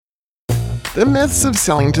The myths of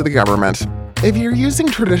selling to the government. If you're using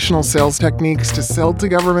traditional sales techniques to sell to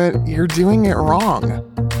government, you're doing it wrong.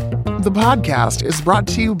 The podcast is brought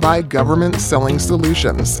to you by Government Selling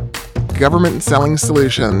Solutions. Government Selling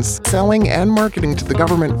Solutions, selling and marketing to the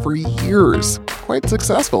government for years. Quite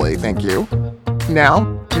successfully, thank you.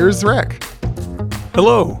 Now, here's Rick.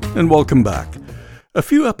 Hello, and welcome back. A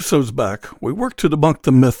few episodes back, we worked to debunk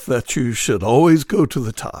the myth that you should always go to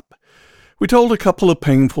the top. We told a couple of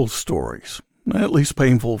painful stories, at least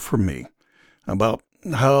painful for me, about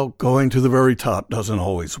how going to the very top doesn't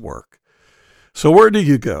always work. So where do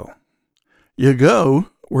you go? You go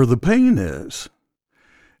where the pain is.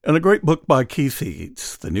 In a great book by Keith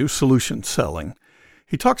Eads, The New Solution Selling,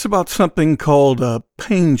 he talks about something called a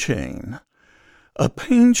pain chain. A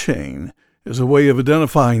pain chain is a way of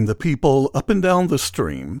identifying the people up and down the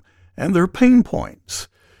stream and their pain points.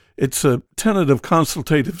 It's a tenet of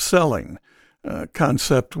consultative selling, a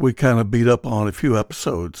concept we kind of beat up on a few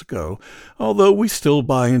episodes ago, although we still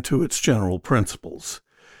buy into its general principles.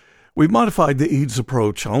 We've modified the Eads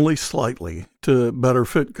approach only slightly to better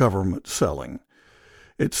fit government selling.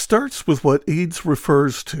 It starts with what Eads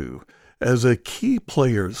refers to as a key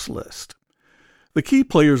players list. The key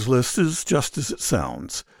players list is just as it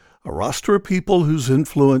sounds, a roster of people whose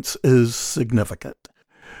influence is significant.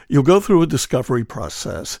 You'll go through a discovery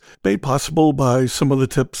process made possible by some of the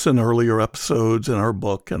tips in earlier episodes in our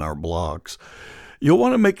book and our blogs. You'll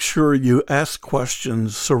want to make sure you ask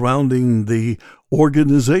questions surrounding the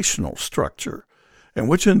organizational structure and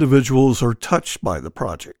which individuals are touched by the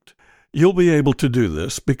project. You'll be able to do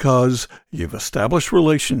this because you've established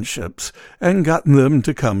relationships and gotten them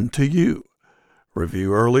to come to you.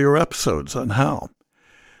 Review earlier episodes on how.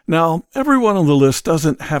 Now, everyone on the list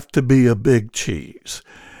doesn't have to be a big cheese.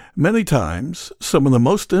 Many times, some of the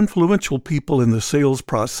most influential people in the sales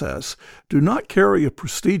process do not carry a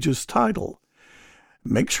prestigious title.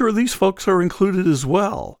 Make sure these folks are included as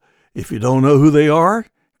well. If you don't know who they are,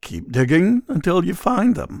 keep digging until you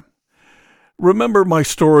find them. Remember my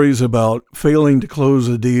stories about failing to close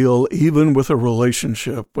a deal even with a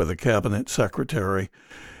relationship with a cabinet secretary,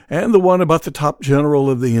 and the one about the top general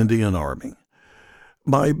of the Indian Army.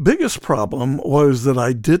 My biggest problem was that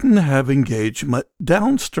I didn't have engagement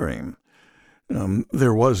downstream.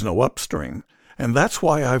 There was no upstream, and that's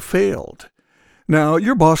why I failed. Now,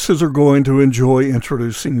 your bosses are going to enjoy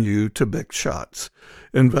introducing you to big shots.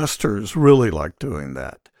 Investors really like doing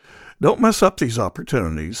that. Don't mess up these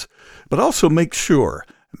opportunities, but also make sure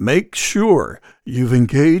you've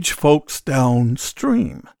engaged folks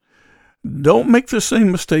downstream. Don't make the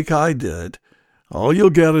same mistake I did. All you'll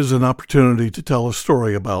get is an opportunity to tell a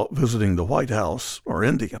story about visiting the White House or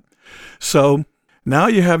India. So now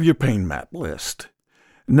you have your pain map list.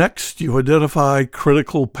 Next, you identify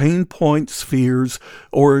critical pain points, fears,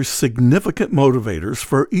 or significant motivators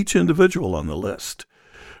for each individual on the list.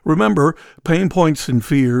 Remember, pain points and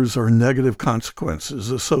fears are negative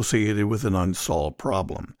consequences associated with an unsolved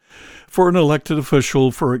problem. For an elected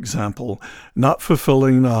official, for example, not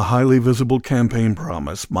fulfilling a highly visible campaign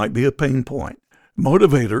promise might be a pain point.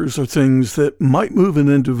 Motivators are things that might move an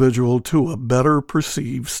individual to a better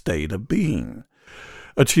perceived state of being.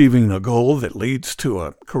 Achieving a goal that leads to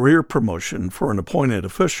a career promotion for an appointed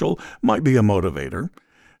official might be a motivator.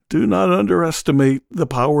 Do not underestimate the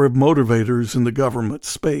power of motivators in the government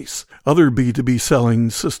space. Other B2B selling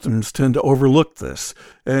systems tend to overlook this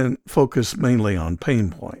and focus mainly on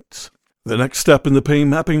pain points. The next step in the pain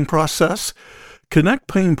mapping process: connect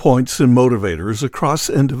pain points and motivators across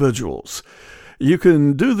individuals. You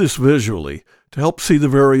can do this visually to help see the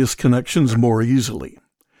various connections more easily.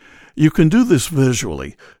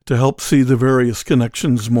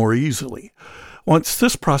 Once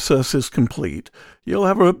this process is complete, you'll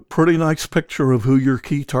have a pretty nice picture of who your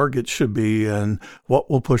key targets should be and what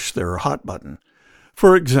will push their hot button.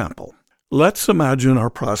 For example, let's imagine our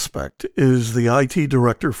prospect is the IT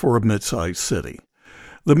director for a mid-sized city.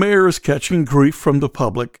 The mayor is catching grief from the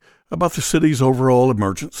public about the city's overall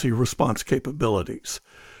emergency response capabilities.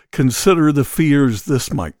 Consider the fears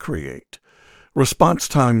this might create. Response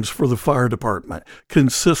times for the fire department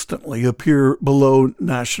consistently appear below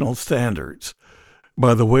national standards.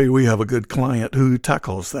 By the way, we have a good client who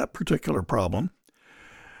tackles that particular problem.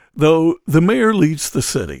 Though the mayor leads the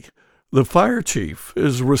city, the fire chief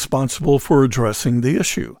is responsible for addressing the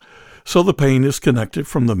issue, so the pain is connected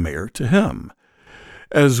from the mayor to him.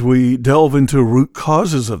 As we delve into root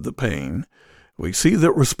causes of the pain, we see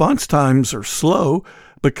that response times are slow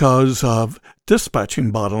because of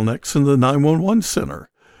dispatching bottlenecks in the 911 center.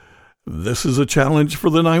 This is a challenge for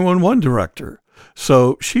the 911 director,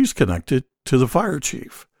 so she's connected to the fire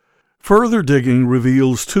chief. Further digging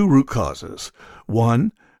reveals two root causes.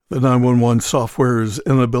 One, the 911 software's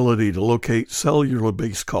inability to locate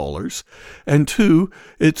cellular-based callers, and two,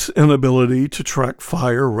 its inability to track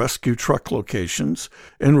fire rescue truck locations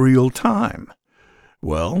in real time.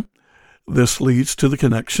 Well, this leads to the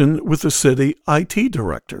connection with the city IT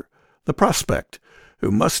director, the prospect,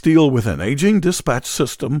 who must deal with an aging dispatch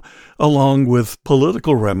system along with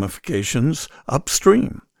political ramifications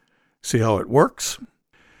upstream. See how it works?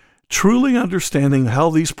 Truly understanding how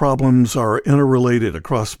these problems are interrelated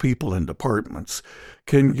across people and departments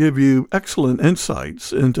can give you excellent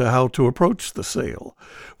insights into how to approach the sale,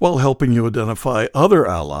 while helping you identify other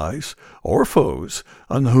allies or foes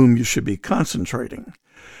on whom you should be concentrating.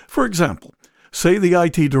 For example, say the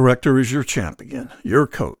IT director is your champion, your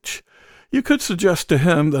coach. You could suggest to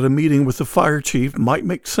him that a meeting with the fire chief might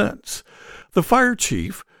make sense. The fire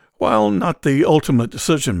chief, while not the ultimate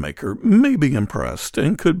decision maker, may be impressed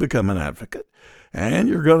and could become an advocate. And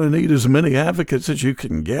you're going to need as many advocates as you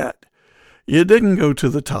can get. You didn't go to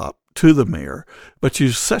the top, to the mayor, but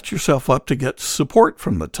you set yourself up to get support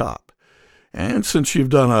from the top. And since you've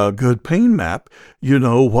done a good pain map, you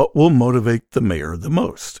know what will motivate the mayor the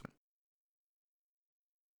most.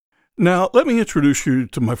 Now, let me introduce you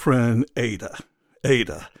to my friend Ada.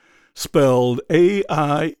 Ada, spelled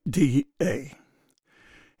A-I-D-A.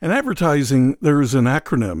 In advertising, there is an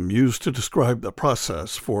acronym used to describe the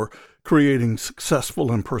process for creating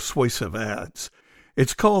successful and persuasive ads.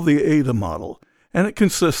 It's called the AIDA model, and it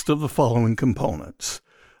consists of the following components: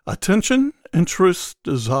 attention, interest,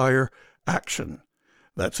 desire, action.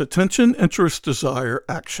 That's attention, interest, desire,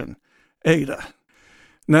 action. AIDA.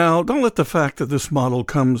 Now, don't let the fact that this model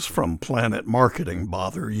comes from Planet Marketing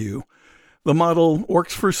bother you. The model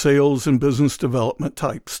works for sales and business development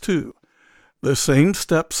types, too. The same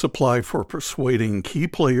steps apply for persuading key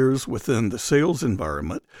players within the sales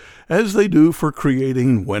environment as they do for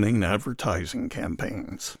creating winning advertising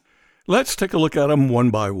campaigns. Let's take a look at them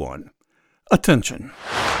one by one. Attention.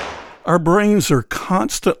 Our brains are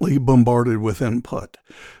constantly bombarded with input,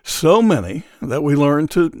 so many that we learn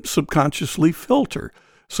to subconsciously filter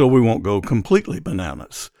so we won't go completely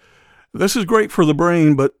bananas. This is great for the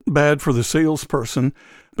brain, but bad for the salesperson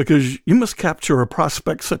because you must capture a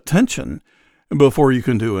prospect's attention before you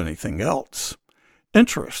can do anything else.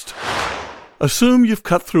 Interest. Assume you've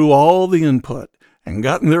cut through all the input and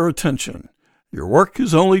gotten their attention. Your work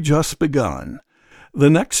has only just begun. The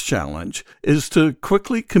next challenge is to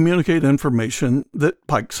quickly communicate information that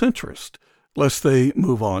piques interest, lest they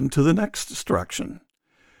move on to the next distraction.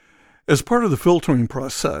 As part of the filtering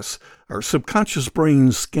process, our subconscious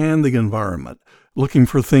brains scan the environment, looking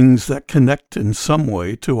for things that connect in some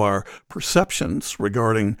way to our perceptions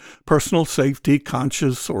regarding personal safety,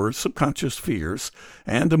 conscious or subconscious fears,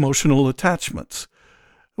 and emotional attachments.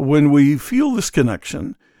 When we feel this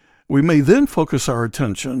connection, we may then focus our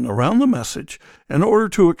attention around the message in order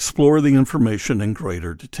to explore the information in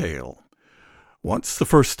greater detail. Once the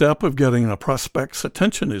first step of getting a prospect's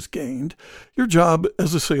attention is gained, your job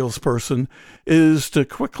as a salesperson is to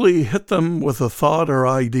quickly hit them with a thought or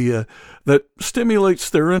idea that stimulates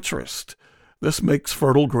their interest. This makes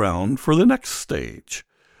fertile ground for the next stage.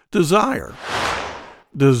 Desire.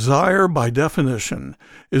 Desire, by definition,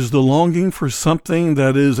 is the longing for something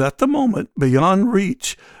that is at the moment beyond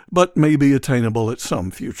reach, but may be attainable at some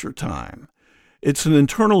future time. It's an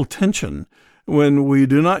internal tension when we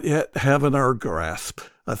do not yet have in our grasp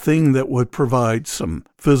a thing that would provide some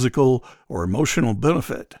physical or emotional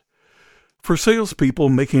benefit. For salespeople,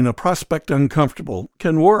 making a prospect uncomfortable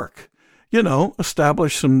can work.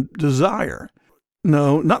 Establish some desire.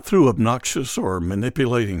 No, not through obnoxious or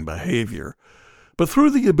manipulating behavior, but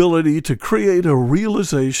through the ability to create a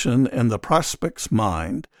realization in the prospect's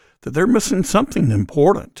mind that they're missing something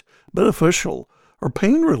important, beneficial, or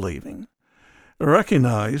pain-relieving.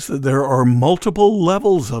 Recognize that there are multiple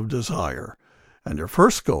levels of desire, and your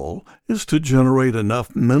first goal is to generate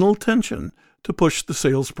enough mental tension to push the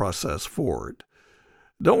sales process forward.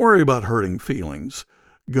 Don't worry about hurting feelings.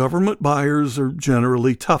 Government buyers are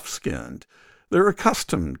generally tough-skinned. They're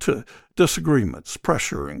accustomed to disagreements,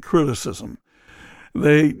 pressure, and criticism.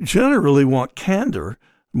 They generally want candor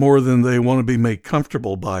more than they want to be made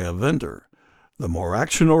comfortable by a vendor. The more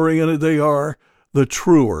action-oriented they are, the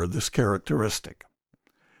truer this characteristic.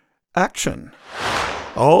 Action.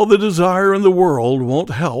 All the desire in the world won't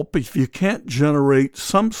help if you can't generate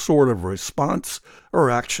some sort of response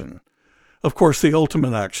or action. Of course, the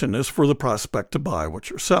ultimate action is for the prospect to buy what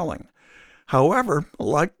you're selling. However,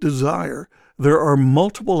 like desire, there are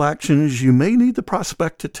multiple actions you may need the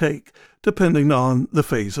prospect to take depending on the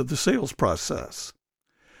phase of the sales process.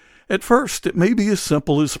 At first, it may be as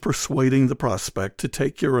simple as persuading the prospect to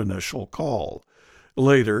take your initial call.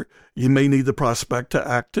 Later, you may need the prospect to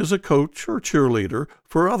act as a coach or cheerleader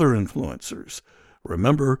for other influencers.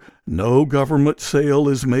 Remember, no government sale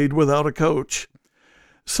is made without a coach.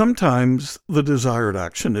 Sometimes the desired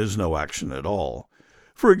action is no action at all.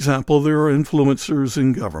 For example, there are influencers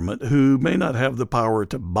in government who may not have the power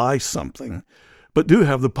to buy something, but do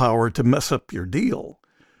have the power to mess up your deal.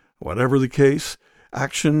 Whatever the case,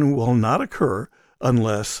 action will not occur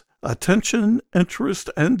unless attention, interest,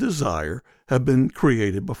 and desire have been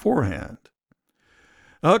created beforehand.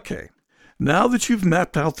 Okay, now that you've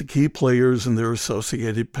mapped out the key players and their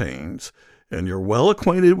associated pains, and you're well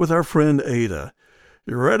acquainted with our friend Ada,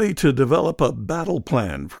 you're ready to develop a battle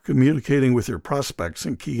plan for communicating with your prospects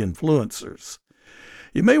and key influencers.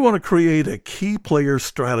 You may want to create a key player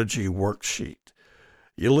strategy worksheet.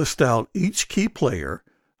 You list out each key player,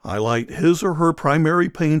 highlight his or her primary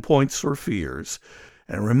pain points or fears,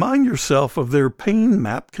 and remind yourself of their pain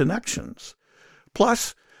map connections.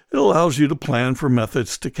 Plus, it allows you to plan for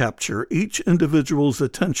methods to capture each individual's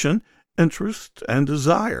attention, interest, and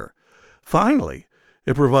desire. Finally,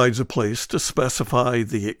 it provides a place to specify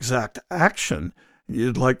the exact action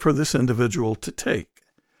you'd like for this individual to take.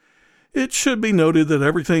 It should be noted that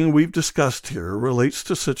everything we've discussed here relates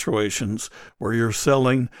to situations where you're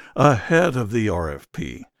selling ahead of the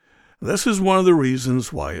RFP. This is one of the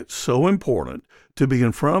reasons why it's so important to be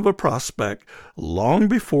in front of a prospect long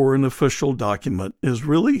before an official document is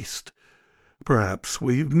released. Perhaps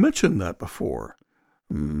we've mentioned that before,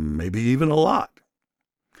 maybe even a lot.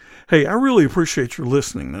 Hey, I really appreciate your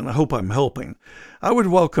listening, and I hope I'm helping. I would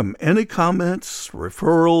welcome any comments,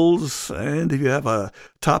 referrals, and if you have a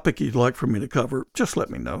topic you'd like for me to cover, just let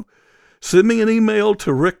me know. Send me an email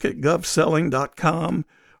to rick@govselling.com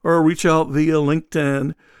or reach out via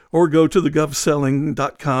LinkedIn, or go to the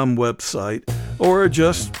govselling.com website, or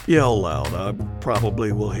just yell loud. I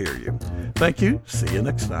probably will hear you. Thank you. See you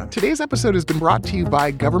next time. Today's episode has been brought to you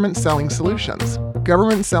by Government Selling Solutions.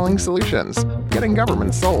 Government Selling Solutions. Getting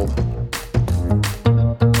government sold.